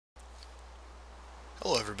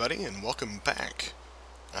Hello everybody and welcome back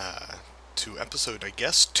to episode, I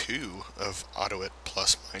guess, 2 of AutoIt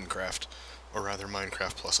plus Minecraft, or rather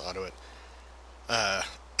Minecraft plus AutoIt. Uh,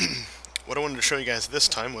 what I wanted to show you guys this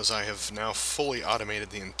time was I have now fully automated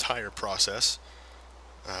the entire process.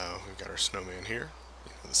 We've got our snowman here,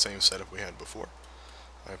 the same setup we had before.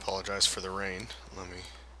 I apologize for the rain.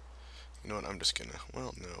 You know what, I'm just gonna,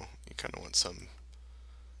 well no, you kind of want some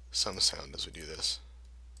sound as we do this.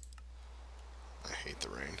 I hate the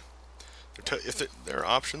rain. If there are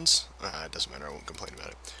options, it doesn't matter, I won't complain about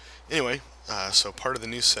it. Anyway, so part of the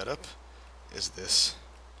new setup is this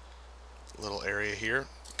little area here.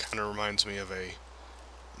 Kind of reminds me of a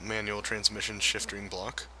manual transmission shifting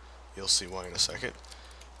block. You'll see why in a second.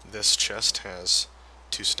 This chest has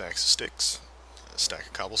 2 stacks of sticks, a stack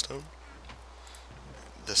of cobblestone.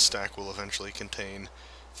 This stack will eventually contain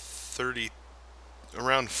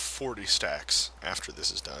around 40 stacks after this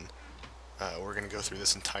is done. We're going to go through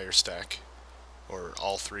this entire stack, or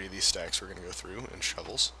all 3 of these stacks we're going to go through in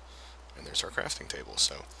shovels, and there's our crafting table.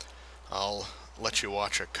 So I'll let you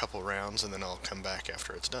watch a couple rounds and then I'll come back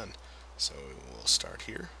after it's done. So we'll start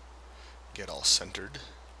here, get all centered.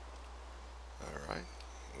 Alright,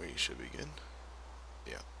 we should be good.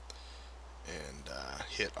 Yeah. And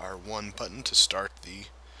hit our 1 button to start the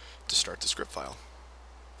script file.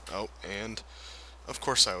 Oh, and of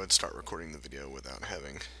course I would start recording the video without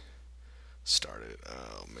having started.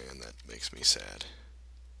 Oh man, that makes me sad.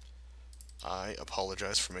 I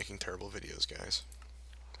apologize for making terrible videos, guys.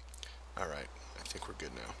 Alright, I think we're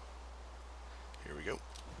good now. Here we go.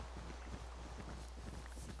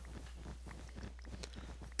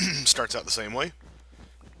 Starts out the same way.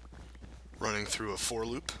 Running through a for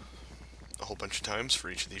loop a whole bunch of times for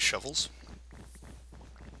each of these shovels.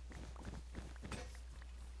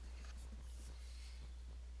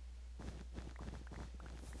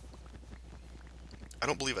 I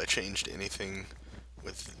don't believe I changed anything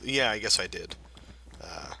with... Yeah, I guess I did.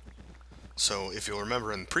 So if you'll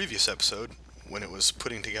remember in the previous episode, when it was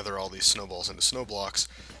putting together all these snowballs into snow blocks,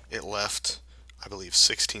 it left, I believe,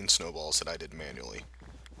 16 snowballs that I did manually.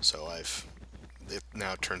 So it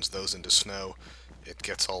now turns those into snow. It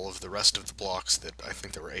gets all of the rest of the blocks that I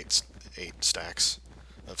think there were 8 stacks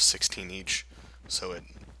of 16 each. So it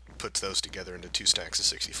puts those together into 2 stacks of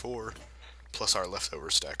 64, plus our leftover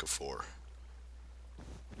stack of 4.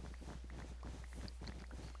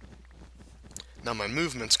 Now my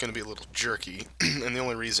movement's going to be a little jerky, and the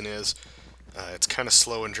only reason is it's kind of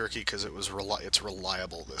slow and jerky because it's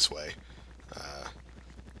reliable this way.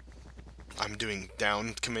 I'm doing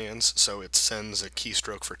down commands, so it sends a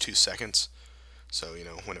keystroke for 2 seconds. So, you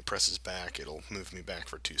know, when it presses back, it'll move me back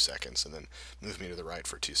for 2 seconds, and then move me to the right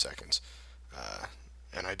for 2 seconds.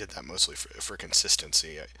 And I did that mostly for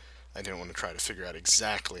consistency. I didn't want to try to figure out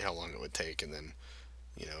exactly how long it would take, and then,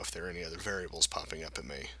 you know, if there are any other variables popping up, it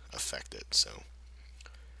may affect it. So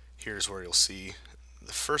here's where you'll see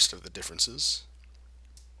the first of the differences.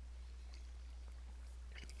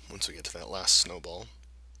 Once we get to that last snowball,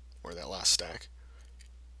 or that last stack.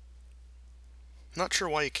 Not sure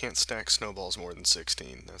why you can't stack snowballs more than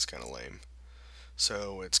 16. That's kind of lame.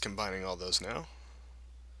 So it's combining all those now.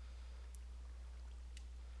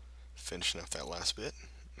 Finishing up that last bit.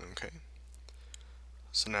 Okay.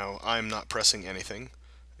 So now I'm not pressing anything.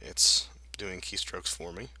 It's doing keystrokes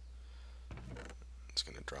for me. It's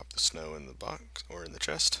going to drop the snow in the box, or in the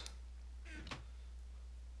chest.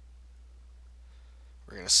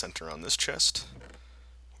 We're going to center on this chest.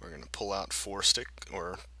 We're going to pull out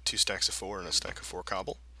 2 stacks of 4 and a stack of 4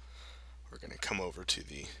 cobble. We're going to come over to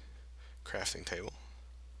the crafting table.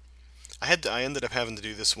 I ended up having to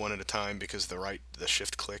do this one at a time because the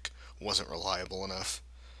shift click wasn't reliable enough.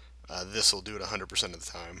 This will do it 100% of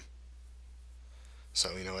the time.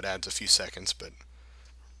 So, you know, it adds a few seconds, but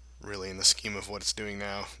really in the scheme of what it's doing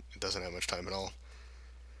now, it doesn't have much time at all.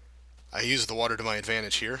 I use the water to my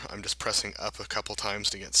advantage here. I'm just pressing up a couple times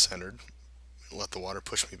to get centered. Let the water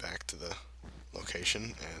push me back to the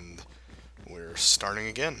location, and we're starting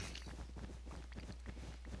again.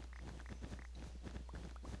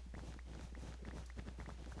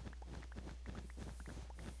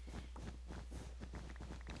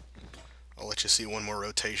 I'll let you see one more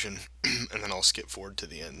rotation, and then I'll skip forward to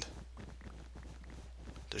the end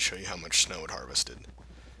to show you how much snow it harvested.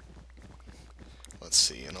 Let's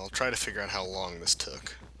see, and I'll try to figure out how long this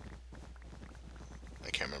took. I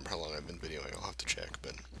can't remember how long I've been videoing, I'll have to check,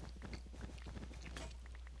 but...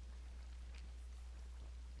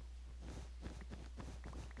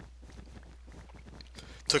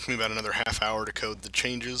 Took me about another half hour to code the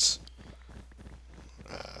changes.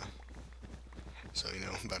 So, you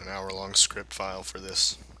know, about an hour-long script file for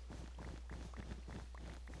this.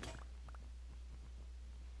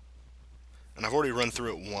 and I've already run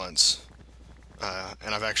through it once,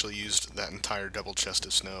 and I've actually used that entire double chest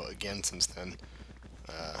of snow again since then.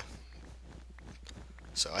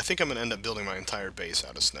 So I think I'm going to end up building my entire base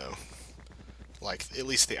out of snow, like at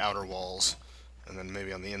least the outer walls, and then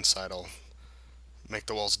maybe on the inside I'll make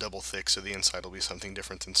the walls double thick so the inside will be something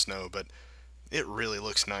different than snow, but it really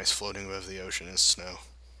looks nice floating above the ocean as snow.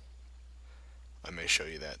 I may show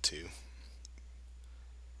you that too,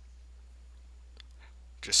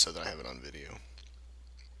 just so that I have it on video.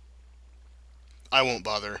 I won't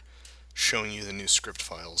bother showing you the new script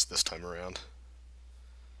files this time around.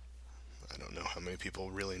 I don't know how many people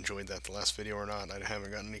really enjoyed that the last video or not. I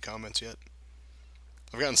haven't gotten any comments yet.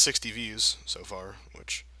 I've gotten 60 views so far,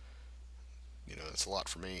 which, you know, that's a lot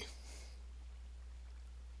for me.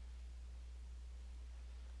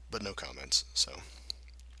 But no comments, so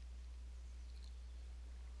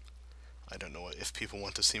I don't know if people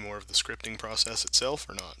want to see more of the scripting process itself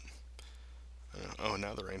or not. Oh,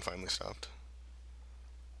 now the rain finally stopped.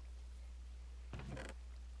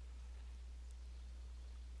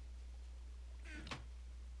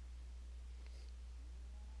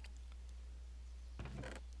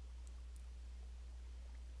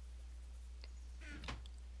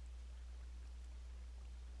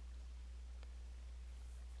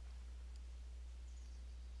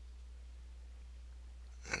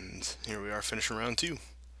 And here we are finishing round 2.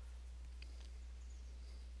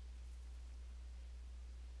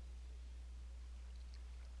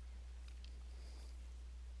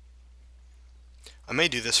 I may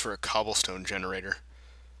do this for a cobblestone generator.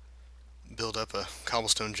 Build up a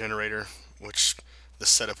cobblestone generator, which the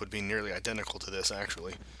setup would be nearly identical to this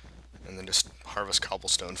actually, and then just harvest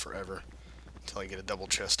cobblestone forever until I get a double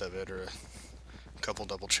chest of it or a couple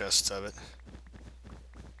double chests of it.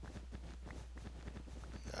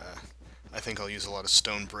 I think I'll use a lot of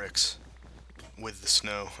stone bricks with the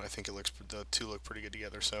snow. I think the two look pretty good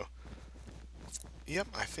together, so yep,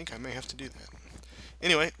 I think I may have to do that.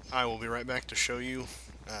 Anyway, I will be right back to show you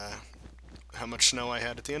how much snow I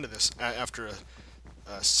had at the end of this, after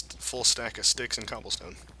a full stack of sticks and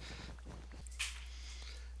cobblestone.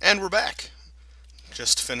 And we're back.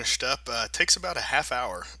 Just finished up. Takes about a half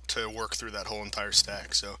hour to work through that whole entire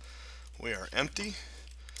stack, so we are empty,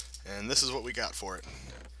 and this is what we got for it.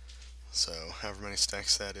 So, however many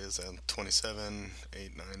stacks that is, 27,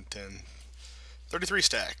 8, 9, 10, 33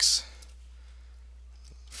 stacks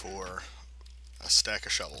for a stack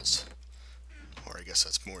of shovels. Or I guess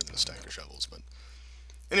that's more than a stack of shovels, but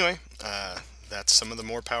anyway, that's some of the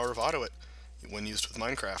more power of AutoIt when used with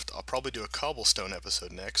Minecraft. I'll probably do a cobblestone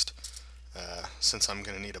episode next, since I'm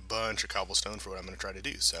going to need a bunch of cobblestone for what I'm going to try to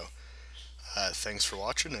do. So, thanks for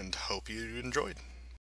watching, and hope you enjoyed.